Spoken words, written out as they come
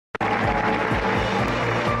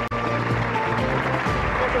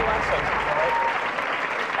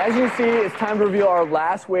As you see, it's time to reveal our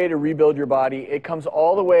last way to rebuild your body. It comes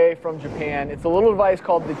all the way from Japan. It's a little device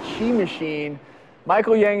called the Chi Machine.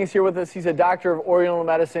 Michael Yang is here with us. He's a doctor of Oriental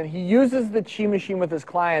medicine. He uses the Chi Machine with his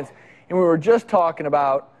clients, and we were just talking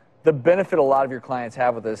about the benefit a lot of your clients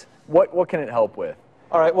have with this. What can it help with?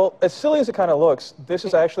 All right, well, as silly as it kind of looks, this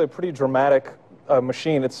is actually a pretty dramatic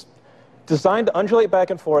machine. It's designed to undulate back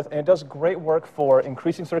and forth, and it does great work for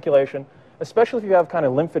increasing circulation, especially if you have kind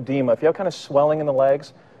of lymphedema, if you have kind of swelling in the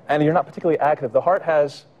legs, and you're not particularly active. The heart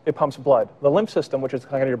it pumps blood. The lymph system, which is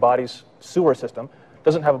kind of your body's sewer system,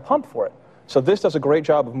 doesn't have a pump for it. So this does a great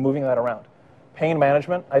job of moving that around. Pain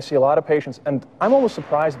management, I see a lot of patients, and I'm almost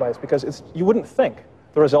surprised by this because you wouldn't think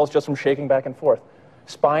the results just from shaking back and forth.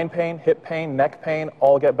 Spine pain, hip pain, neck pain,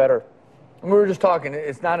 all get better. And we were just talking,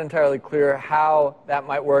 it's not entirely clear how that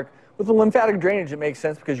might work. With the lymphatic drainage, it makes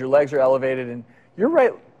sense because your legs are elevated, and your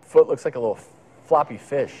right foot looks like a little floppy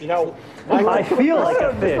fish. You know, I feel like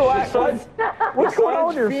a fish. What's going on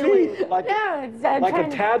with your feet? Like a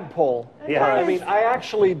tadpole. Yeah. I mean, I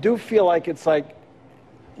actually do feel like it's like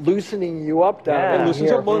loosening you up down It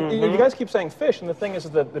here. well, you guys keep saying fish, and the thing is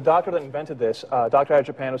that the doctor that invented this, doctor out of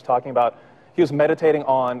Japan, was talking about, he was meditating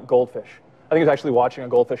on goldfish. I think he was actually watching a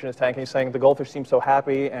goldfish in his tank, and he's saying the goldfish seems so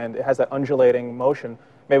happy, and it has that undulating motion.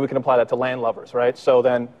 Maybe we can apply that to land lovers, right? So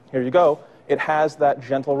then, here you go. It has that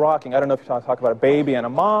gentle rocking. I don't know if you talk about a baby and a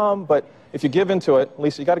mom, but if you give into it,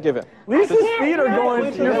 Lisa, you got to give in. Lisa's feet are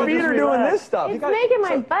going. Your feet are doing this stuff. It's making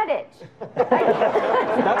my butt itch.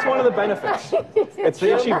 That's one of the benefits. It's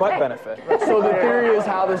the itchy butt benefit. So the theory is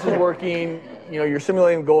how this is working. You know, you're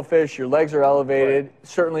simulating goldfish. Your legs are elevated. Right.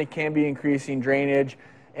 Certainly can be increasing drainage,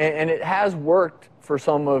 and it has worked for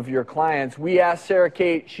some of your clients. We asked Sarah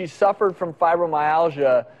Kate. She suffered from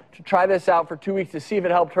fibromyalgia to try this out for 2 weeks to see if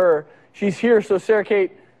it helped her. She's here. So Sarah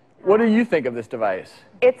Kate, what do you think of this device?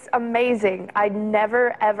 It's amazing. I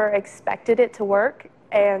never, ever expected it to work,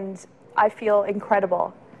 and I feel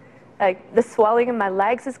incredible. Like, the swelling in my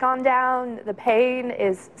legs has gone down. The pain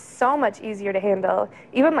is so much easier to handle.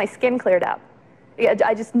 Even my skin cleared up.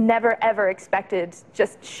 I just never, ever expected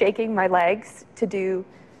just shaking my legs to do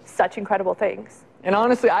such incredible things. And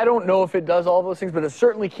honestly, I don't know if it does all those things, but it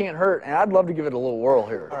certainly can't hurt, and I'd love to give it a little whirl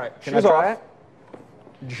here. All right, Can I try it?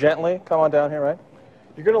 Gently, come on down here, right?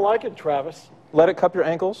 You're going to like it, Travis. Let it cup your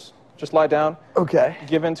ankles. Just lie down. Okay.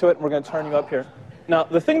 Give into it, and we're going to turn you up here. Now,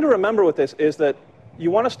 the thing to remember with this is that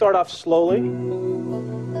you want to start off slowly.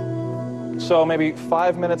 So maybe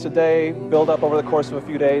 5 minutes a day, build up over the course of a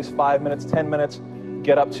few days, 5 minutes, 10 minutes,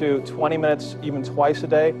 get up to 20 minutes, even twice a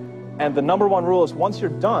day. And the number one rule is once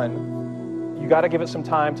you're done, you got to give it some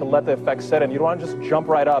time to let the effects set in. You don't want to just jump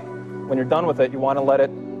right up. When you're done with it, you want to let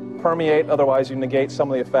it permeate, otherwise you negate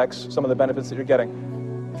some of the effects, some of the benefits that you're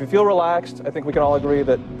getting. If you feel relaxed, I think we can all agree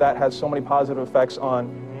that that has so many positive effects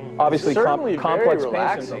on, obviously, complex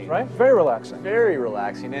pain symptoms, right? Very relaxing. Very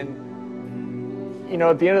relaxing. And, you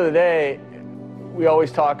know, at the end of the day, we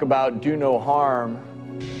always talk about do no harm.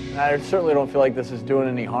 And I certainly don't feel like this is doing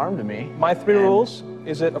any harm to me. My three rules: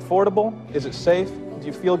 is it affordable? Is it safe? Do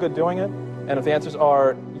you feel good doing it? And if the answers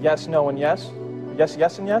are yes, no, and yes, yes,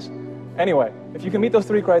 yes, and yes, anyway, if you can meet those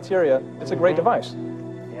three criteria, it's a great device.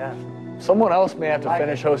 Yeah. Someone else may have to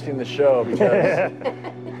finish hosting the show because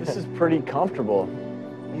this is pretty comfortable.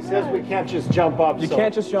 He says we can't just jump up. You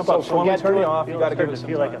can't just jump up. So when we turn you off, you got to give it some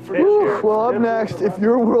feel time. like a fish here. Well, up next, if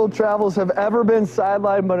your world travels have ever been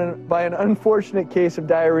sidelined by an unfortunate case of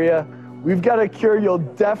diarrhea, we've got a cure you'll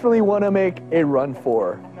definitely want to make a run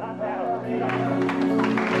for.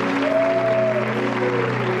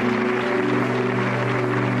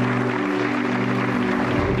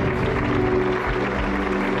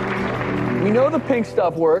 We know the pink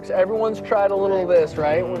stuff works. Everyone's tried a little of this,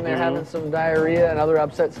 right? When they're having some diarrhea and other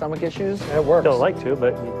upset stomach issues. It works. Don't like to,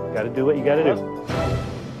 but you got to do what you got to do.